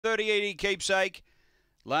30 Edie Keepsake.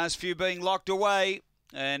 Last few being locked away.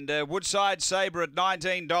 And Woodside Sabre at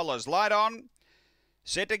 $19. Light on.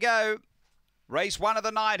 Set to go. Race 1 of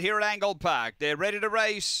the night here at Angle Park. They're ready to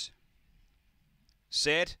race.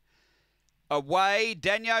 Set. Away,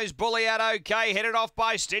 Danio's Bully out okay, headed off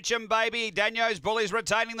by Stitchem Baby. Danio's Bully's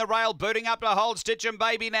retaining the rail, booting up to hold Stitchem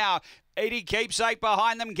Baby now. Edie Keepsake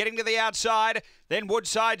behind them, getting to the outside. Then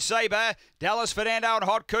Woodside Sabre, Dallas Fernando and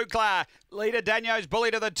Hot Kukla. Leader Danio's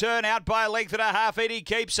Bully to the turn, out by a length and a half, Edie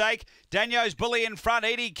Keepsake. Danio's Bully in front,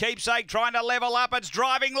 Edie Keepsake trying to level up. It's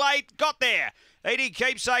driving late, got there. Edie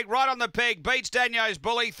Keepsake right on the peg, beats Danio's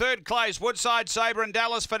Bully. Third close, Woodside Sabre and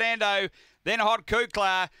Dallas Fernando. Then Hot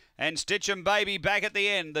Kukla and Stitchem Baby back at the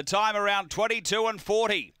end. The time around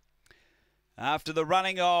 22:40. After the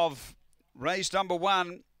running of race number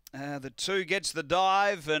 1, the 2 gets the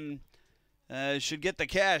dive and should get the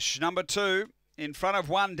cash. Number 2 in front of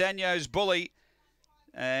 1, Danio's Bully.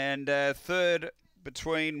 And third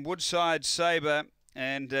between Woodside Sabre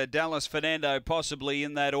and Dallas Fernando, possibly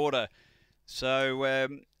in that order. So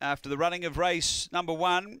after the running of race number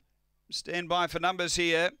 1, stand by for numbers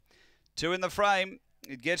here. 2 in the frame.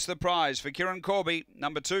 It gets the prize for Kieran Corby.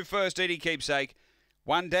 Number 2 first, Edie Keepsake.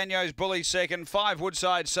 1 Danio's Bully second. 5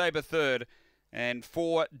 Woodside Sabre third. And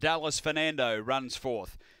 4 Dallas Fernando runs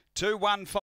fourth. 2-1-5.